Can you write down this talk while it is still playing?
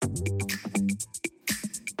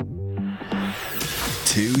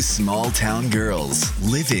Two small-town girls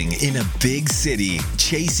living in a big city,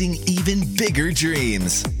 chasing even bigger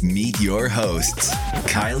dreams. Meet your hosts,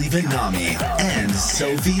 Kylie Benami and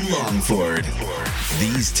Sophie Longford.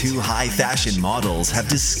 These two high-fashion models have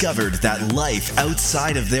discovered that life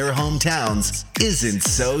outside of their hometowns isn't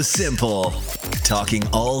so simple. Talking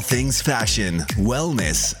all things fashion,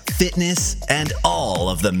 wellness, fitness, and all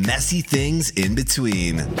of the messy things in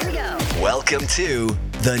between. Here we go. Welcome to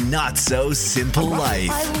The Not So Simple Life.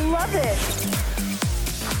 I love it.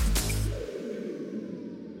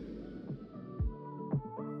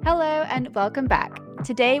 Hello and welcome back.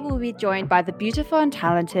 Today we'll be joined by the beautiful and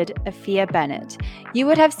talented Afiya Bennett. You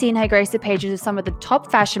would have seen her grace the pages of some of the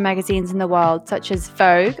top fashion magazines in the world, such as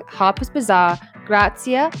Vogue, Harper's Bazaar,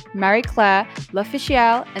 Grazia, Marie Claire,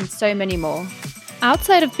 L'Officiel, and so many more.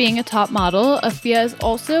 Outside of being a top model, Afiya is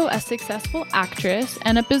also a successful actress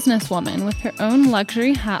and a businesswoman with her own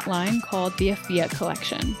luxury hat line called the Afiya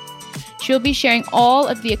Collection. She'll be sharing all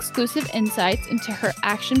of the exclusive insights into her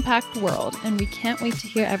action-packed world, and we can't wait to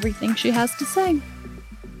hear everything she has to say.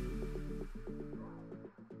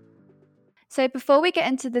 So before we get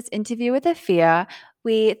into this interview with Afiya,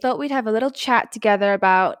 we thought we'd have a little chat together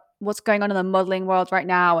about what's going on in the modeling world right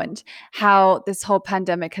now and how this whole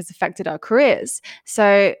pandemic has affected our careers.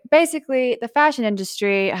 So basically, the fashion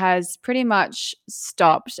industry has pretty much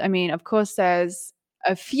stopped. I mean, of course, there's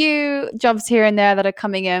a few jobs here and there that are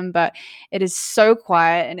coming in, but it is so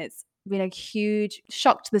quiet and it's been a huge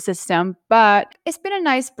shock to the system, but it's been a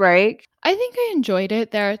nice break. I think I enjoyed it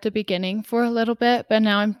there at the beginning for a little bit, but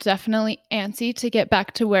now I'm definitely antsy to get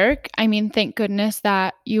back to work. I mean, thank goodness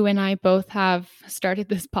that you and I both have started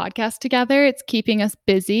this podcast together. It's keeping us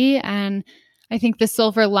busy, and I think the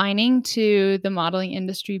silver lining to the modeling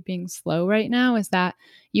industry being slow right now is that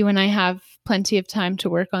you and I have plenty of time to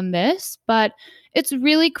work on this, but it's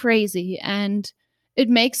really crazy, and it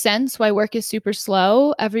makes sense why work is super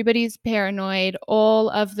slow. Everybody's paranoid. All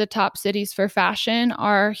of the top cities for fashion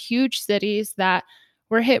are huge cities that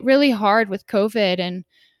were hit really hard with COVID. And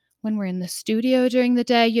when we're in the studio during the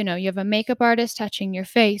day, you have a makeup artist touching your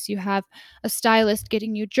face. You have a stylist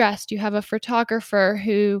getting you dressed. You have a photographer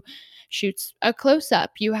who shoots a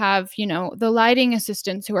close-up. You have, the lighting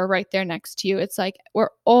assistants who are right there next to you. It's like we're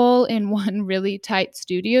all in one really tight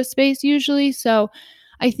studio space usually. So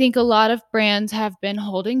I think a lot of brands have been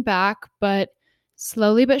holding back, but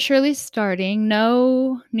slowly but surely starting.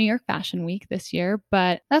 No New York Fashion Week this year,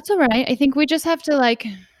 but that's all right. I think we just have to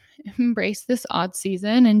embrace this odd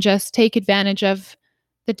season and just take advantage of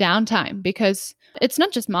the downtime, because it's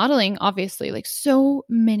not just modeling, obviously. So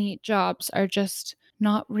many jobs are just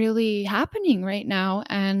not really happening right now.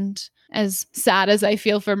 And as sad as I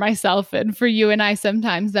feel for myself and for you and I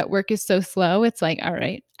sometimes that work is so slow, it's like, all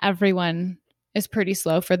right, everyone is pretty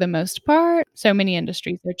slow for the most part. So many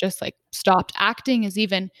industries are just stopped. Acting is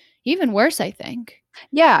even worse, I think.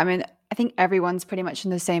 Yeah, I mean, I think everyone's pretty much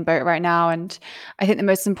in the same boat right now. And I think the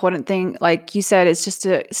most important thing, like you said, is just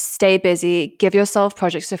to stay busy, give yourself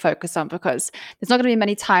projects to focus on, because there's not going to be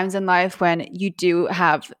many times in life when you do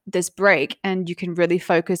have this break and you can really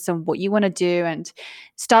focus on what you want to do and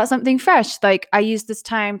start something fresh. Like I used this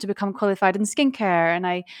time to become qualified in skincare, and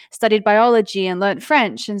I studied biology and learned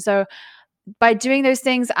French. And so by doing those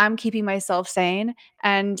things, I'm keeping myself sane.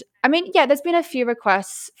 And I mean, yeah, there's been a few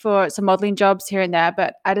requests for some modeling jobs here and there,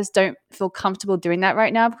 but I just don't feel comfortable doing that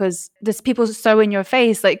right now because there's people so in your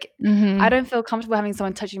face. I don't feel comfortable having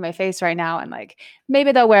someone touching my face right now. And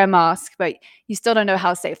maybe they'll wear a mask, but you still don't know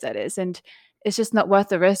how safe that is. And it's just not worth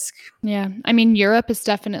the risk. Yeah. I mean, Europe is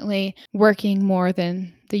definitely working more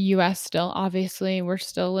than the US still. Obviously, we're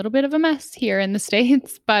still a little bit of a mess here in the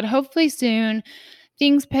States, but hopefully soon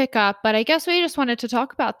things pick up. But I guess we just wanted to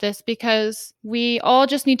talk about this because we all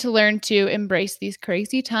just need to learn to embrace these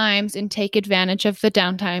crazy times and take advantage of the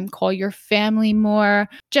downtime. Call your family more,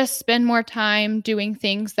 just spend more time doing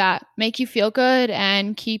things that make you feel good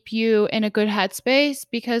and keep you in a good headspace,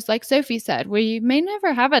 because like Sophie said, we may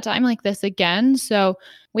never have a time like this again. So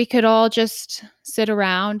we could all just sit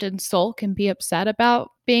around and sulk and be upset about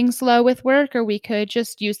being slow with work, or we could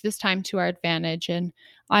just use this time to our advantage. And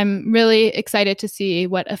I'm really excited to see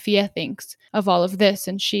what Afiya thinks of all of this.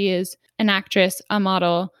 And she is an actress, a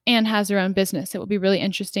model, and has her own business. It will be really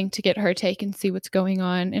interesting to get her take and see what's going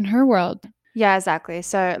on in her world. Yeah, exactly.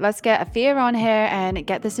 So let's get Afiya on here and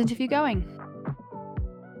get this interview going.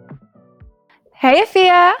 Hey,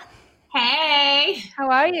 Afiya. Hey. How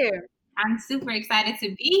are you? I'm super excited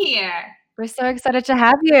to be here. We're so excited to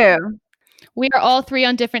have you. We are all three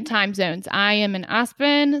on different time zones. I am in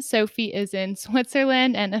Aspen, Sophie is in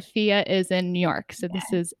Switzerland, and Afiya is in New York. So this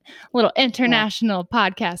is a little international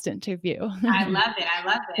podcast interview. I love it. I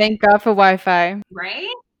love it. Thank God for Wi-Fi.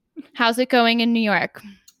 Right? How's it going in New York?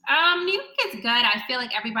 New York is good. I feel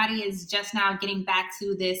like everybody is just now getting back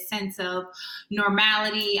to this sense of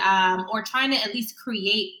normality, or trying to at least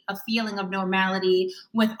create a feeling of normality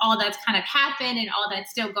with all that's kind of happened and all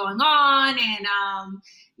that's still going on. And,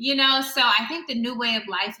 so I think the new way of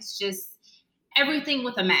life is just everything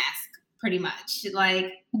with a mask, pretty much.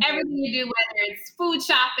 Like everything you do, whether it's food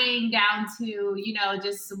shopping down to,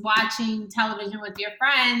 just watching television with your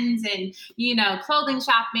friends and, clothing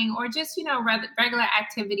shopping or just, regular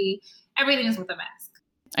activity, everything is with a mask.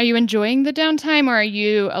 Are you enjoying the downtime or are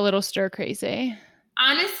you a little stir crazy?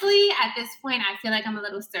 Honestly, at this point, I feel like I'm a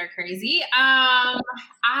little stir crazy.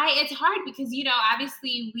 It's hard because,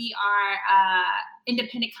 obviously we are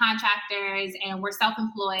independent contractors and we're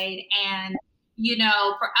self-employed and,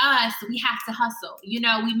 for us, we have to hustle.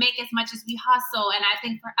 We make as much as we hustle. And I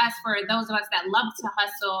think for those of us that love to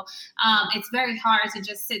hustle, it's very hard to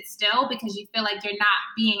just sit still because you feel like you're not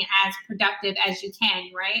being as productive as you can,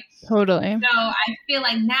 right? Totally. So I feel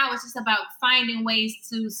like now it's just about finding ways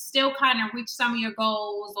to still kind of reach some of your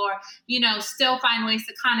goals or, still find ways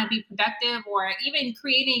to kind of be productive or even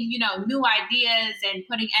creating, new ideas and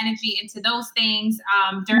putting energy into those things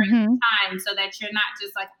during the time so that you're not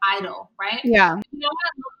just like idle, right? Yeah. You don't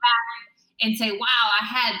want to look back and say, wow, I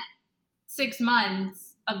had 6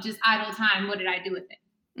 months of just idle time. What did I do with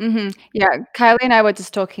it? Yeah. Kylie and I were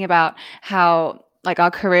just talking about how like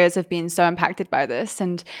our careers have been so impacted by this.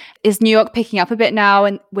 And is New York picking up a bit now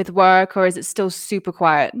and with work or is it still super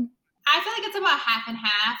quiet? I feel like it's about half and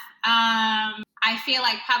half. I feel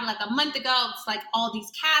like probably like a month ago, it's like all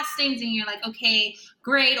these castings and you're like, okay,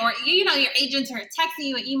 great. Or, your agents are texting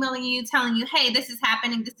you and emailing you, telling you, hey, this is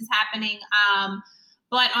happening.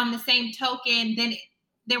 But on the same token, then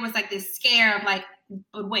there was like this scare of like,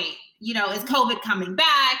 but wait, is COVID coming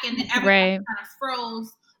back? And then everything kind of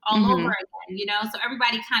froze all over again, So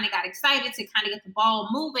everybody kind of got excited to kind of get the ball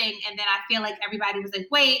moving. And then I feel like everybody was like,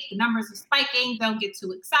 wait, the numbers are spiking. Don't get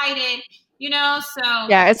too excited, so.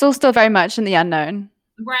 Yeah, it's all still very much in the unknown.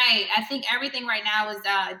 Right. I think everything right now is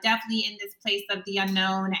definitely in this place of the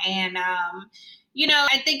unknown. And,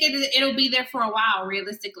 I think it'll be there for a while,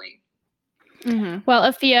 realistically.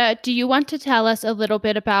 Well, Afiya, do you want to tell us a little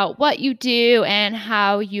bit about what you do and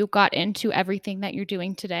how you got into everything that you're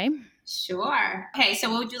doing today? Sure. Okay, so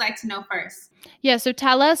what would you like to know first? Yeah, so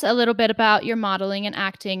tell us a little bit about your modeling and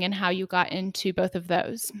acting and how you got into both of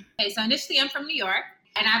those. Okay, so initially I'm from New York.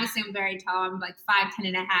 And obviously I'm very tall. I'm like 5'10"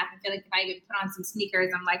 and a half. I feel like if I even put on some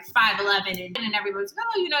sneakers, I'm like 5'11". And everyone's like,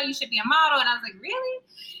 oh, you should be a model. And I was like, really?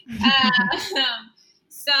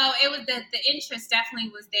 So it was the interest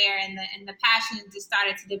definitely was there and the passion just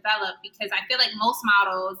started to develop because I feel like most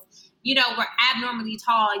models, we're abnormally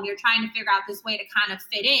tall and you're trying to figure out this way to kind of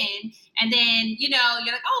fit in. And then, you're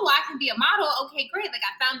like, oh, well, I can be a model. Okay, great. Like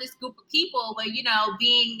I found this group of people where,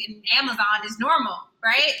 being in Amazon is normal,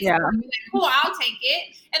 right? Yeah. So you're like, cool, I'll take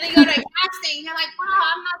it. And then you go to a casting, you're like,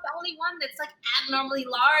 wow, I'm not the only one that's like abnormally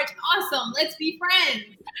large. Awesome. Let's be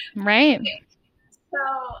friends. Right. So,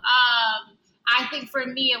 I think for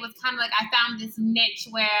me, it was kind of like I found this niche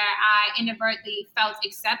where I inadvertently felt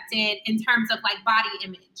accepted in terms of like body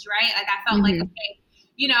image, right? Like I felt like, okay,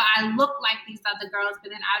 I look like these other girls, but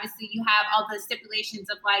then obviously you have all the stipulations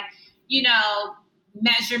of like,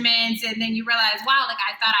 measurements, and then you realize, wow, like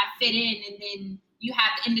I thought I fit in, and then you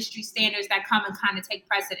have the industry standards that come and kind of take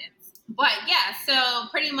precedence. But yeah, so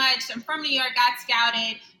pretty much I'm from New York, got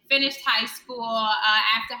scouted, finished high school.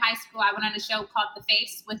 After high school, I went on a show called The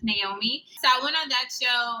Face with Naomi. So I went on that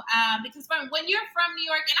show because when you're from New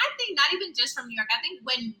York, and I think not even just from New York, I think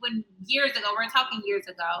when years ago, we're talking years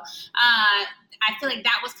ago, I feel like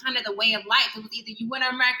that was kind of the way of life. It was either you went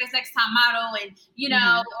on America's Next Top Model and,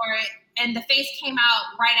 and The Face came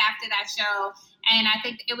out right after that show. And I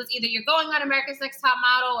think it was either you're going on America's Next Top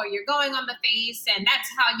Model or you're going on The Face, and that's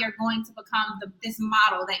how you're going to become this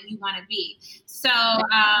model that you want to be. So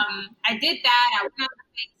I did that. I went on The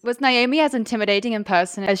Face. Was Naomi as intimidating in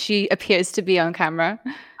person as she appears to be on camera?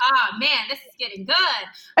 Oh, man, this is getting good.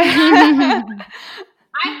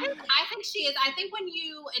 I think she is. I think when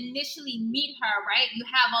you initially meet her, right, you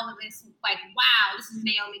have all of this like, wow, this is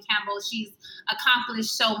Naomi Campbell. She's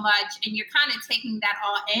accomplished so much. And you're kind of taking that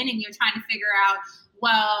all in and you're trying to figure out,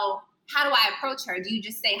 well, how do I approach her? Do you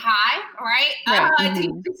just say hi, right? Do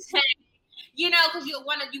you just say, because you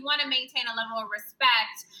want to maintain a level of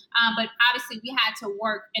respect. But obviously we had to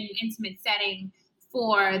work in an intimate setting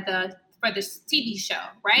for the for this TV show,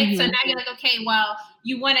 right? So now you're like, okay, well,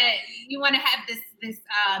 you want to have this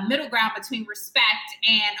middle ground between respect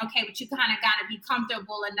and okay, but you kind of got to be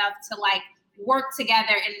comfortable enough to like work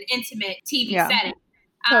together in an intimate TV setting.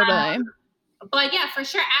 Totally. But yeah, for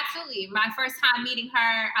sure, absolutely. My first time meeting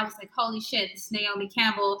her, I was like, holy shit, this is Naomi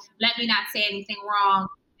Campbell. Let me not say anything wrong.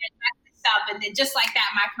 And then just like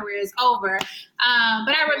that, my career is over.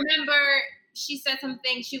 But I remember she said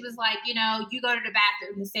something. She was like, you know, you go to the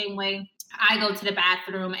bathroom the same way I go to the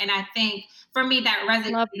bathroom. And I think for me, that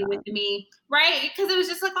resonated with me, right? Because it was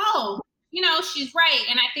just like, oh, you know, she's right.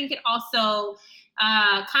 And I think it also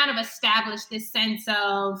kind of established this sense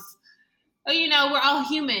of, you know, we're all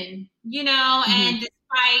human, you know, and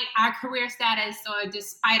despite our career status or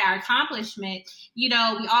despite our accomplishment, you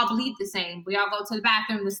know, we all bleed the same. We all go to the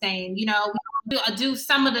bathroom the same, you know, we all do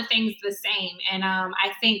some of the things the same. And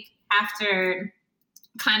I think after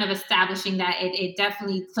kind of establishing that, it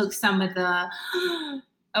definitely took some of the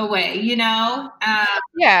away, you know?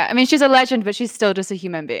 Yeah, I mean, she's a legend, but she's still just a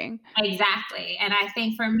human being. Exactly. And I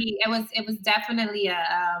think for me, it was definitely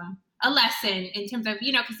a lesson in terms of,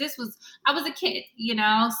 you know, because I was a kid, you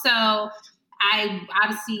know, so I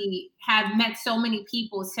obviously have met so many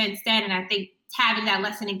people since then. And I think having that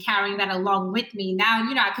lesson and carrying that along with me now,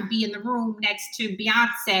 you know, I could be in the room next to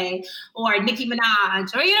Beyonce or Nicki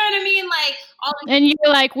Minaj or, you know what I mean? Like all. And you're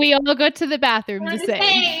like, we all go to the bathroom the same.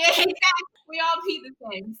 Exactly. We all pee the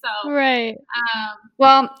same. So, right.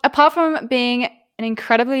 Well, apart from being an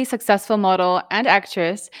incredibly successful model and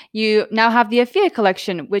actress, you now have the Afiya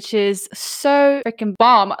collection, which is so freaking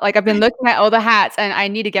bomb. Like I've been looking at all the hats and I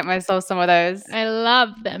need to get myself some of those. I love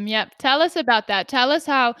them. Yep. Tell us about that. Tell us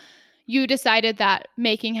how you decided that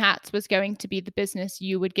making hats was going to be the business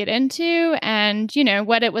you would get into and, you know,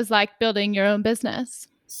 what it was like building your own business.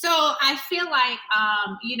 So I feel like,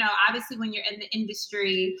 you know, obviously when you're in the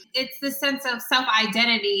industry, it's the sense of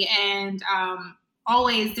self-identity and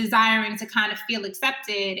always desiring to kind of feel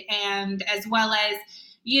accepted, and as well as,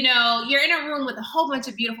 you know, you're in a room with a whole bunch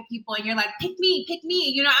of beautiful people and you're like, pick me,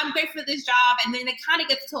 you know, I'm great for this job. And then it kind of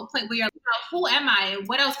gets to a point where you're like, who am I and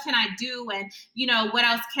what else can I do? And, you know, what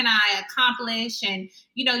else can I accomplish? And,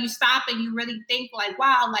 you know, you stop and you really think like,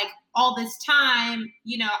 wow, like all this time,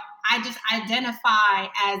 you know, I just identify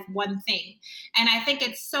as one thing. And I think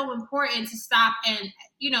it's so important to stop and,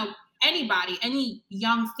 you know, anybody, any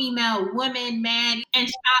young female, woman, man, and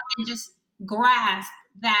stop and just grasp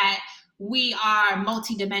that we are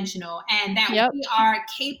multidimensional and that we are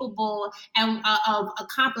capable and of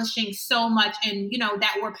accomplishing so much, and you know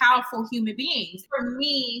that we're powerful human beings. For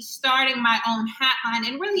me, starting my own hat line,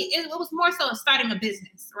 and really it was more so starting a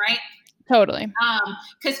business, right? Totally.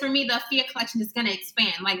 Because for me, the Afiya collection is going to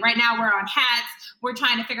expand. Like right now we're on hats. We're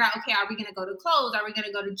trying to figure out, okay, are we going to go to clothes? Are we going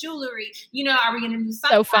to go to jewelry? You know, are we going to do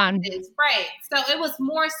something? So fun. Right. So it was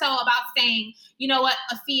more so about saying, you know what,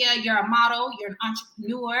 Afiya, you're a model, you're an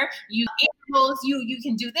entrepreneur, you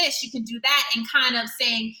can do this, you can do that, and kind of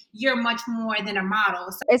saying you're much more than a model.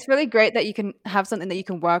 So it's really great that you can have something that you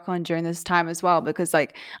can work on during this time as well, because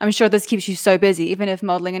like I'm sure this keeps you so busy, even if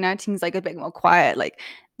modeling and acting is like a bit more quiet, like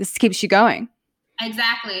this keeps you going.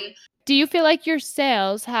 Exactly. Do you feel like your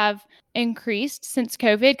sales have increased since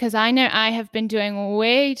COVID? Because I know I have been doing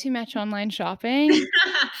way too much online shopping.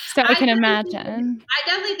 So I can imagine. I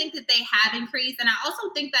definitely think that they have increased. And I also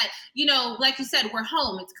think that, you know, like you said, we're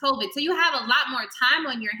home. It's COVID. So you have a lot more time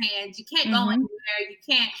on your hands. You can't go anywhere. You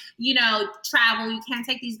can't, you know, travel. You can't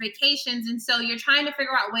take these vacations. And so you're trying to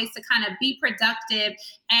figure out ways to kind of be productive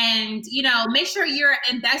and, you know, make sure you're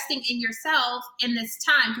investing in yourself in this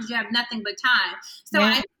time because you have nothing but time. So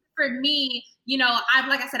I think for me, you know, I've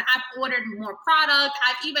ordered more product.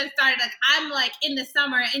 I've even started, like, I'm like in the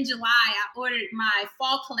summer, in July, I ordered my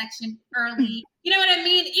fall collection early. You know what I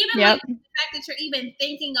mean? Even like the fact that you're even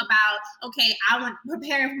thinking about, okay, I want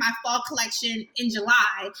preparing for my fall collection in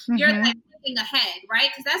July. You're like thinking ahead, right?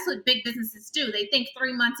 Because that's what big businesses do. They think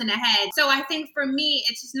 3 months in ahead. So I think for me,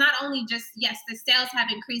 it's just not only just, yes, the sales have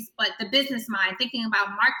increased, but the business mind, thinking about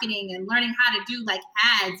marketing and learning how to do like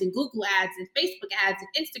ads and Google ads and Facebook ads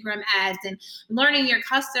and Instagram ads and learning your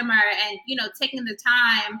customer and, you know, taking the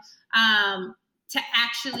time to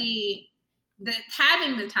actually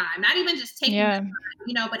having the time, not even just taking the time,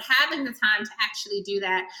 you know, but having the time to actually do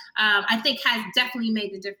that, I think has definitely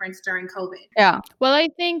made the difference during COVID. Yeah. Well, I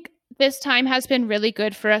think this time has been really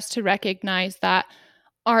good for us to recognize that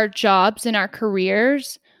our jobs and our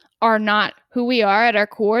careers are not who we are at our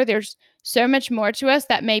core. There's so much more to us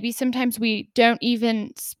that maybe sometimes we don't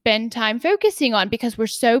even spend time focusing on because we're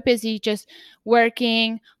so busy just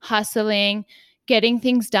working, hustling, getting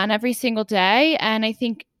things done every single day. And I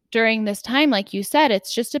think during this time, like you said,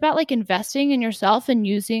 it's just about like investing in yourself and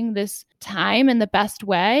using this time in the best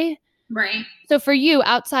way. Right. So for you,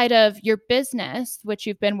 outside of your business, which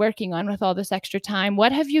you've been working on with all this extra time,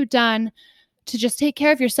 what have you done to just take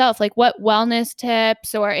care of yourself? Like what wellness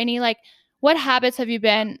tips or any like what habits have you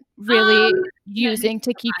been really using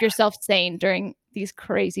to keep yourself sane during these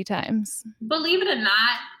crazy times? Believe it or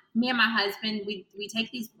not, me and my husband, we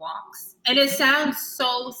take these walks. And it sounds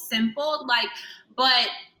so simple, like, but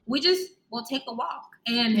we'll take a walk.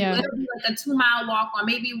 And it'll be like a 2-mile walk, or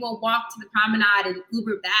maybe we'll walk to the promenade and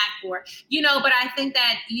Uber back, or, but I think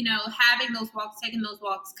that, having those walks, taking those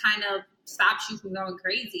walks kind of stops you from going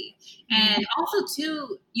crazy. And also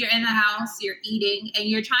too, you're in the house, you're eating, and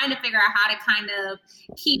you're trying to figure out how to kind of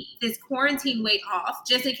keep this quarantine weight off,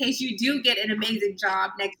 just in case you do get an amazing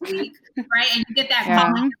job next week, right? And you get that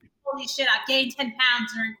moment, holy shit, I gained 10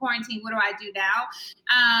 pounds during quarantine. What do I do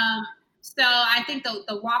now? So I think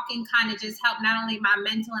the walking kind of just helped not only my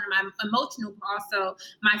mental and my emotional, but also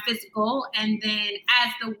my physical. And then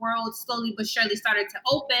as the world slowly but surely started to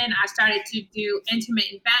open, I started to do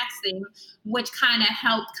intermittent fasting, which kind of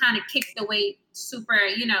helped kind of kick the weight super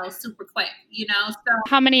quick, So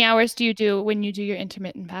how many hours do you do when you do your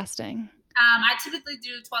intermittent fasting? I typically do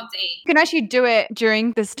 12 to 8. You can actually do it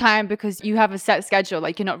during this time because you have a set schedule.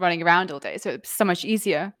 Like you're not running around all day. So it's so much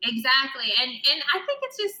easier. Exactly. And I think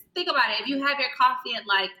it's just, think about it. If you have your coffee at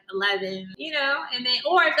like 11, and then,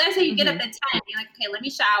 or if let's say you get up at 10, you're like, okay, let me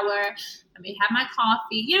shower. Let me have my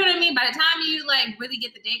coffee. You know what I mean? By the time you like really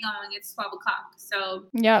get the day going, it's 12 o'clock. So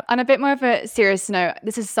yeah. On a bit more of a serious note,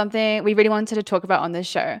 this is something we really wanted to talk about on this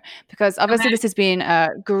show because obviously this has been a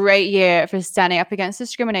great year for standing up against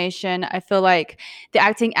discrimination. I feel like the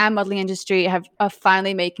acting and modeling industry are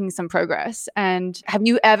finally making some progress. And have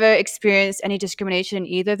you ever experienced any discrimination in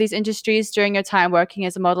either of these industries during your time working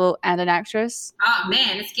as a model and an actress? Oh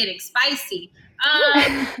man, it's getting spicy.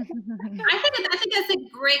 I think that's a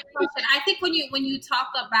great question. I think when you talk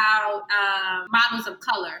about models of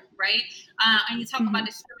color, right, and you talk about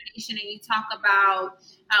discrimination, and you talk about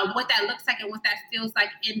what that looks like and what that feels like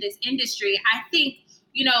in this industry, I think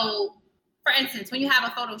for instance, when you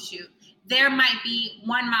have a photo shoot, there might be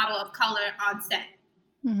one model of color on set,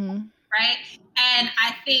 right, and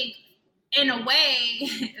I think in a way,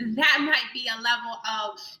 that might be a level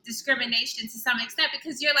of discrimination to some extent,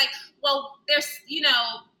 because you're like, well, there's,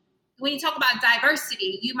 when you talk about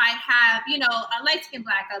diversity, you might have, a light skin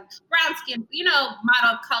black, a brown skin,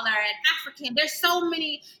 model of color, and African. There's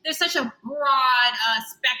such a broad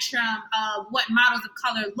spectrum of what models of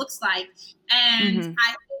color looks like. And I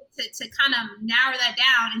think to kind of narrow that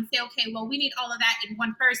down and say, okay, well, we need all of that in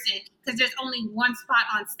one person because there's only one spot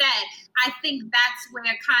on set. I think that's where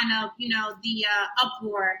kind of, the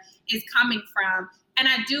uproar is coming from. And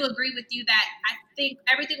I do agree with you that I think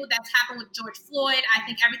everything that's happened with George Floyd, I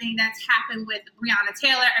think everything that's happened with Breonna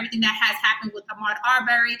Taylor, everything that has happened with Ahmaud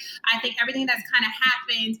Arbery, I think everything that's kind of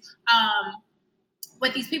happened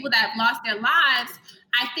with these people that have lost their lives,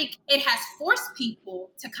 I think it has forced people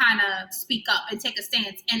to kind of speak up and take a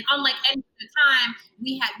stance. And unlike any other time,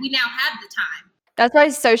 we now have the time. That's why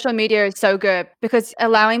social media is so good, because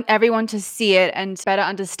allowing everyone to see it and better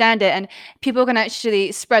understand it, and people can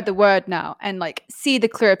actually spread the word now and like see the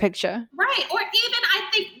clearer picture. Right. Or even I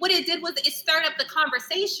think what it did was it stirred up the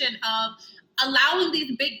conversation of allowing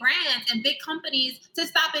these big brands and big companies to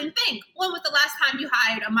stop and think, when was the last time you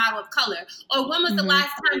hired a model of color? Or when was the last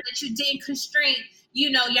time that you didn't constrain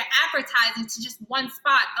your advertising to just one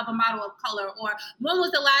spot of a model of color? Or when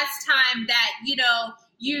was the last time that,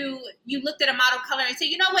 you looked at a model of color and said,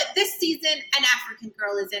 you know what, this season an African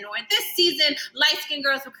girl is in, or this season light-skinned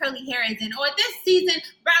girls with curly hair is in, or this season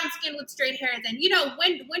brown skin with straight hair is in.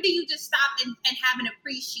 When do you just stop and have an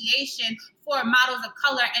appreciation for models of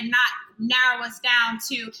color and not narrow us down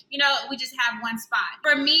to, we just have one spot?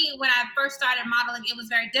 For me, when I first started modeling, it was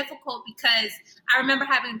very difficult because I remember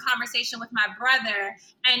having a conversation with my brother,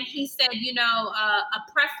 and he said,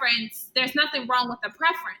 a preference, there's nothing wrong with a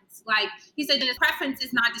preference. Like he said, the preference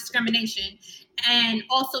is not discrimination. And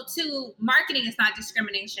also too, marketing is not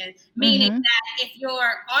discrimination, meaning that if your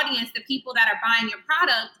audience, the people that are buying your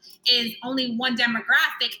product, is only one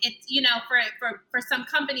demographic, it's, for some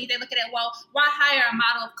companies, they look at it, well, why hire a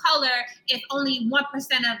model of color if only 1%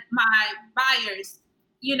 of my buyers,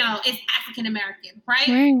 is African American,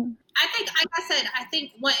 right? I think, like I said,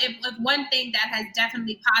 if one thing that has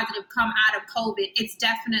definitely positive come out of COVID, it's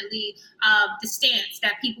definitely the stance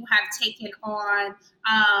that people have taken on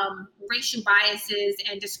racial biases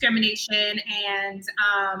and discrimination and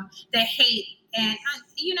the hate and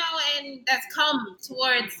and that's come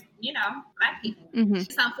towards Black people.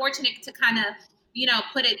 It's unfortunate to kind of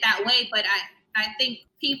put it that way. But I think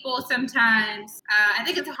people sometimes, I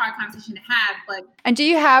think it's a hard conversation to have, but. And do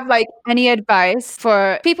you have like any advice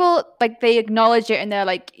for people, like they acknowledge it and they're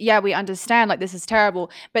like, yeah, we understand, like this is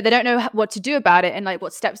terrible, but they don't know what to do about it and like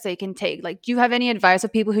what steps they can take? Like, do you have any advice for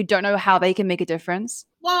people who don't know how they can make a difference?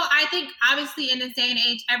 Well, I think obviously in this day and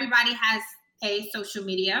age, everybody has a social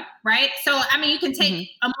media, right? So, I mean, you can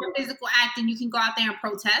take a more physical act and you can go out there and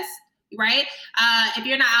protest, right? If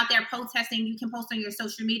you're not out there protesting, you can post on your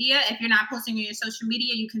social media. If you're not posting on your social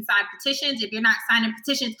media, you can sign petitions. If you're not signing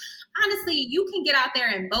petitions, honestly, you can get out there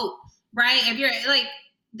and vote, right? If you're like,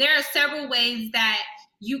 there are several ways that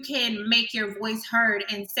you can make your voice heard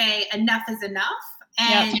and say enough is enough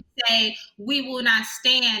and say, we will not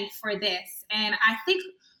stand for this. And I think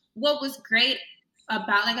what was great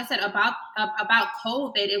about, like I said, about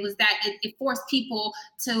COVID, it was that it forced people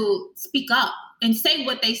to speak up and say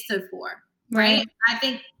what they stood for, right? I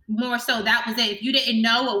think more so that was it. If you didn't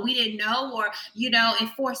know or we didn't know, or, it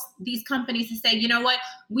forced these companies to say, you know what,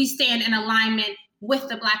 we stand in alignment with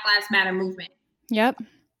the Black Lives Matter movement. Yep.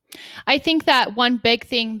 I think that one big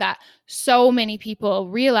thing that so many people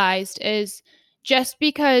realized is just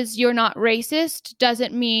because you're not racist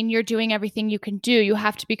doesn't mean you're doing everything you can do. You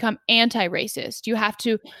have to become anti-racist. You have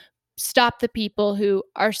to stop the people who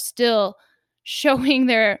are still showing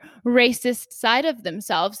their racist side of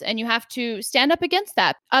themselves, and you have to stand up against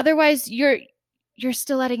that. Otherwise, you're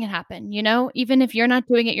still letting it happen, Even if you're not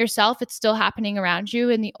doing it yourself, it's still happening around you,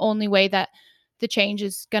 and the only way that the change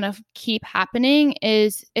is going to keep happening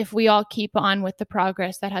is if we all keep on with the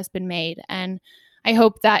progress that has been made. And I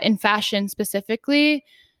hope that in fashion specifically,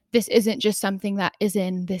 this isn't just something that is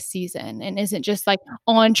in this season and isn't just like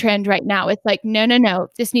on trend right now. It's like, no.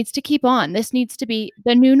 This needs to keep on. This needs to be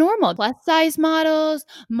the new normal. Plus size models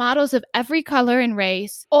of every color and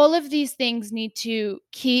race. All of these things need to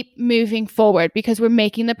keep moving forward because we're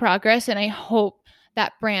making the progress. And I hope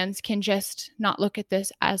that brands can just not look at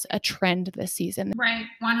this as a trend this season. Right.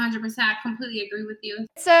 100%. I completely agree with you.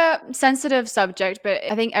 It's a sensitive subject, but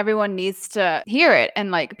I think everyone needs to hear it and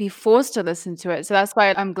like be forced to listen to it. So that's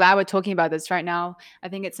why I'm glad we're talking about this right now. I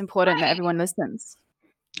think it's important that everyone listens.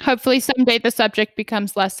 Hopefully someday the subject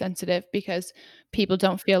becomes less sensitive because people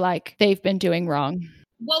don't feel like they've been doing wrong.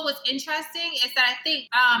 What was interesting is that I think,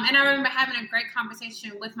 and I remember having a great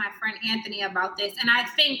conversation with my friend Anthony about this. And I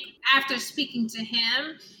think after speaking to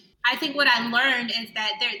him, I think what I learned is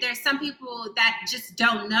that there's some people that just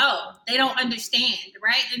don't know. They don't understand,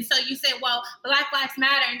 right? And so you say, well, Black Lives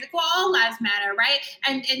Matter. And it's like, well, all lives matter, right?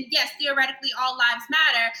 And yes, theoretically, all lives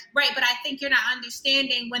matter, right? But I think you're not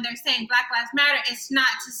understanding when they're saying Black Lives Matter, it's not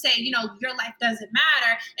to say, your life doesn't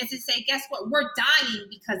matter. It's to say, guess what? We're dying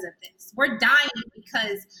because of this. We're dying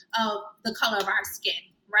because of the color of our skin.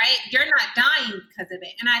 Right? You're not dying because of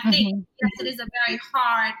it. And I think yes, it is a very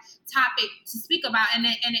hard topic to speak about and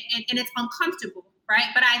it's uncomfortable, right?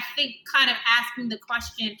 But I think kind of asking the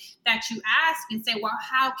question that you ask and say, well,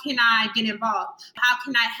 how can I get involved? How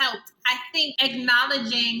can I help? I think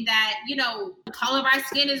acknowledging that, the color of our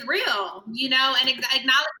skin is real, and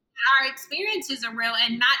acknowledging our experiences are real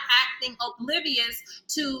and not acting oblivious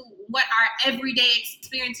to what our everyday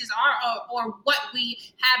experiences are or what we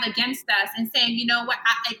have against us and saying, you know what,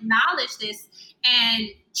 I acknowledge this and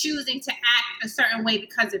choosing to act a certain way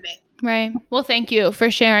because of it. Right. Well, thank you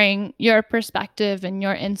for sharing your perspective and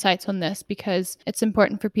your insights on this because it's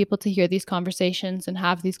important for people to hear these conversations and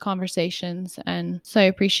have these conversations. And so I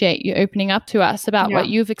appreciate you opening up to us about what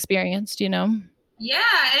you've experienced, Yeah,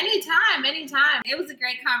 anytime. It was a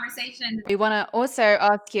great conversation. We want to also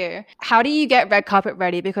ask you, how do you get red carpet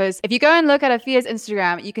ready? Because if you go and look at Afiya's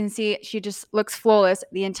Instagram, you can see she just looks flawless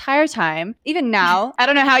the entire time. Even now, I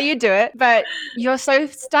don't know how you do it, but you're so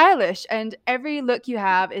stylish and every look you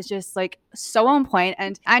have is just like so on point.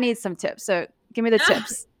 And I need some tips. So give me the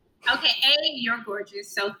tips. Okay. You're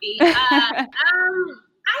gorgeous, Sophie.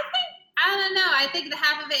 I don't know. I think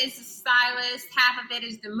half of it is the stylist, half of it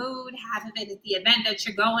is the mood, half of it is the event that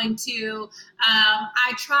you're going to.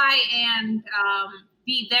 I try and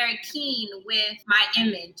be very keen with my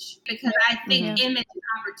image because I think image is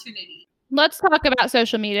opportunity. Let's talk about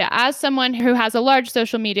social media. As someone who has a large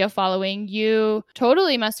social media following, you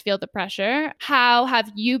totally must feel the pressure. How have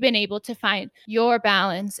you been able to find your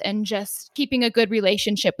balance and just keeping a good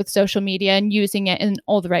relationship with social media and using it in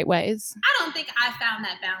all the right ways? I don't think I found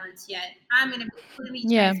that balance yet. I'm going to be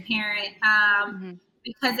completely transparent.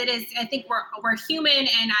 Because it is, I think we're human.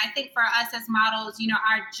 And I think for us as models,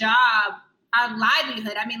 our job our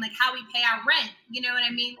livelihood. I mean, like how we pay our rent, you know what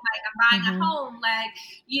I mean? Like I'm buying a home, like,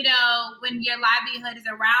 you know, when your livelihood is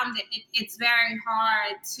around it, it's very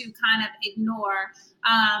hard to kind of ignore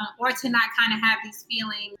or to not kind of have these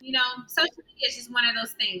feelings. You know, social media is just one of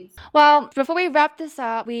those things. Well, before we wrap this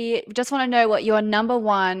up, we just want to know what your number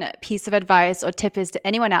one piece of advice or tip is to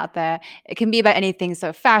anyone out there. It can be about anything.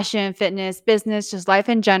 So fashion, fitness, business, just life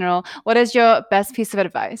in general. What is your best piece of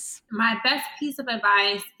advice? My best piece of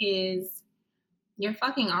advice is you're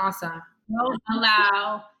fucking awesome. Don't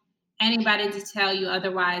allow anybody to tell you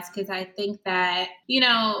otherwise, because I think that, you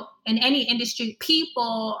know, in any industry,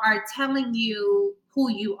 people are telling you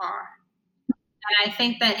who you are. And I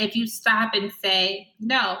think that if you stop and say,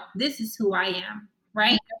 no, this is who I am,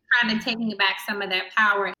 right? You're kind of taking back some of that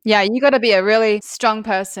power. Yeah, you got to be a really strong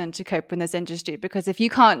person to cope in this industry, because if you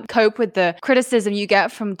can't cope with the criticism you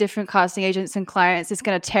get from different casting agents and clients, it's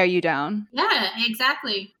going to tear you down. Yeah,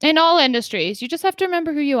 exactly. In all industries, you just have to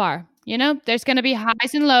remember who you are. You know, there's going to be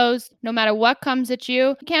highs and lows no matter what comes at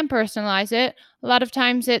you. You can't personalize it. A lot of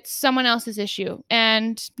times it's someone else's issue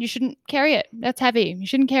and you shouldn't carry it. That's heavy. You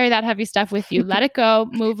shouldn't carry that heavy stuff with you. Let it go.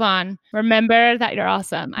 Move on. Remember that you're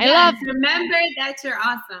awesome. Remember that you're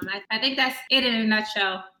awesome. I think that's it in a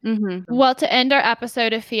nutshell. Mm-hmm. Well, to end our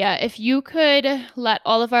episode, Afiya, if you could let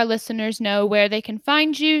all of our listeners know where they can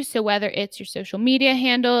find you. So whether it's your social media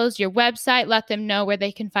handles, your website, let them know where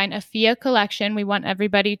they can find Afiya Collection. We want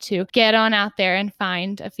everybody to get on out there and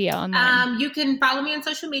find Afiya online. You can follow me on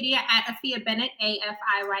social media at Afiya Bennett,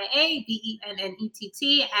 Afiya Bennett.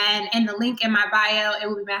 And in the link in my bio, it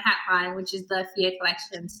will be my hat line, which is the Afiya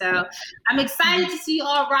Collection. So I'm excited to see you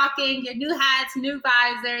all rocking your new hats, new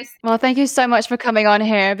visors. Well, thank you so much for coming on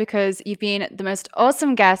here, because you've been the most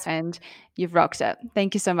awesome guest and you've rocked it.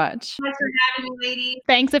 Thank you so much. Thanks for having me, ladies.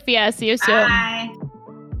 Thanks, Afiya. See you soon. Bye.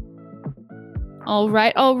 All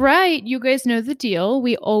right. You guys know the deal.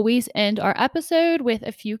 We always end our episode with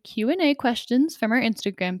a few Q&A questions from our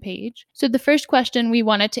Instagram page. So the first question we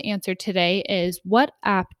wanted to answer today is, what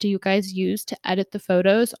app do you guys use to edit the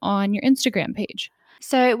photos on your Instagram page?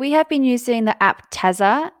 So we have been using the app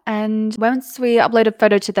Tezza, and once we upload a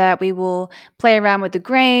photo to that, we will play around with the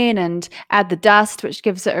grain and add the dust, which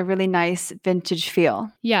gives it a really nice vintage feel.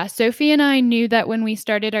 Yeah, Sophie and I knew that when we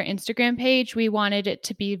started our Instagram page, we wanted it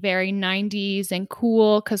to be very 90s and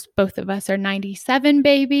cool because both of us are 97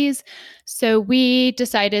 babies. So we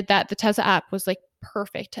decided that the Tezza app was like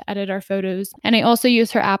perfect to edit our photos. And I also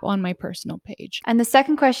use her app on my personal page. And the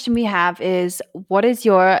second question we have is, what is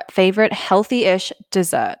your favorite healthy-ish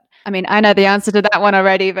dessert? I mean, I know the answer to that one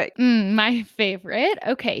already, but... My favorite?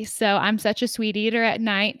 Okay, so I'm such a sweet eater at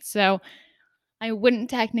night, so I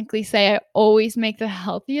wouldn't technically say I always make the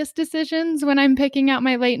healthiest decisions when I'm picking out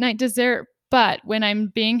my late night dessert. But when I'm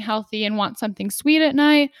being healthy and want something sweet at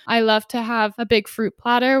night, I love to have a big fruit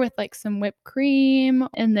platter with like some whipped cream.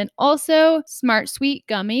 And then also Smart Sweet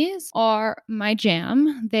gummies are my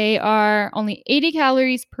jam. They are only 80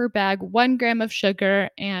 calories per bag, 1 gram of sugar.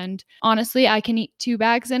 And honestly, I can eat 2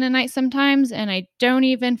 bags in a night sometimes, and I don't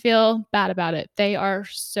even feel bad about it. They are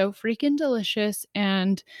so freaking delicious,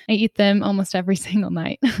 and I eat them almost every single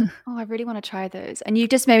night. Oh, I really want to try those. And you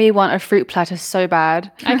just made me want a fruit platter so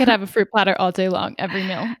bad. I could have a fruit platter all day long, every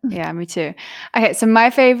meal. Yeah, me too. Okay, so my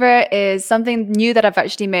favorite is something new that I've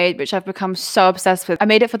actually made, which I've become so obsessed with. I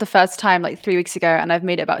made it for the first time like 3 weeks ago, and I've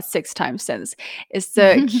made it about 6 times since. It's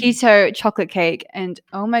the keto chocolate cake. And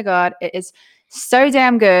oh my God, it is so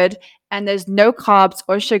damn good. And there's no carbs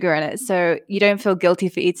or sugar in it, so you don't feel guilty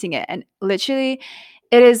for eating it. And literally,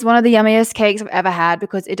 it is one of the yummiest cakes I've ever had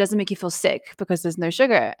because it doesn't make you feel sick because there's no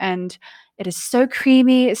sugar. And it is so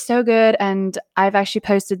creamy. It's so good. And I've actually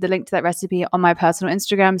posted the link to that recipe on my personal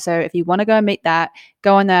Instagram. So if you want to go and make that,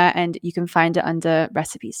 go on there and you can find it under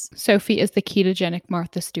recipes. Sophie is the ketogenic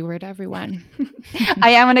Martha Stewart, everyone. I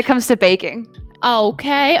am when it comes to baking.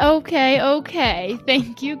 Okay.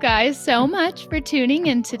 Thank you guys so much for tuning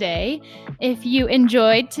in today. If you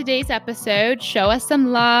enjoyed today's episode, show us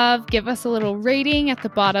some love, give us a little rating at the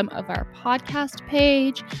bottom of our podcast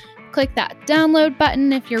page. Click that download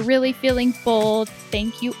button if you're really feeling bold.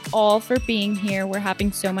 Thank you all for being here. We're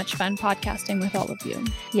having so much fun podcasting with all of you.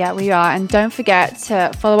 Yeah, we are. And don't forget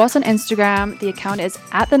to follow us on Instagram. The account is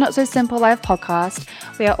at the Not So Simple Life Podcast.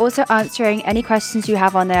 We are also answering any questions you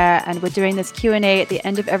have on there, and we're doing this Q&A at the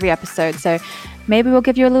end of every episode. So maybe we'll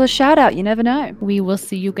give you a little shout out. You never know. We will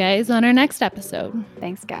see you guys on our next episode.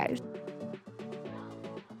 Thanks, guys.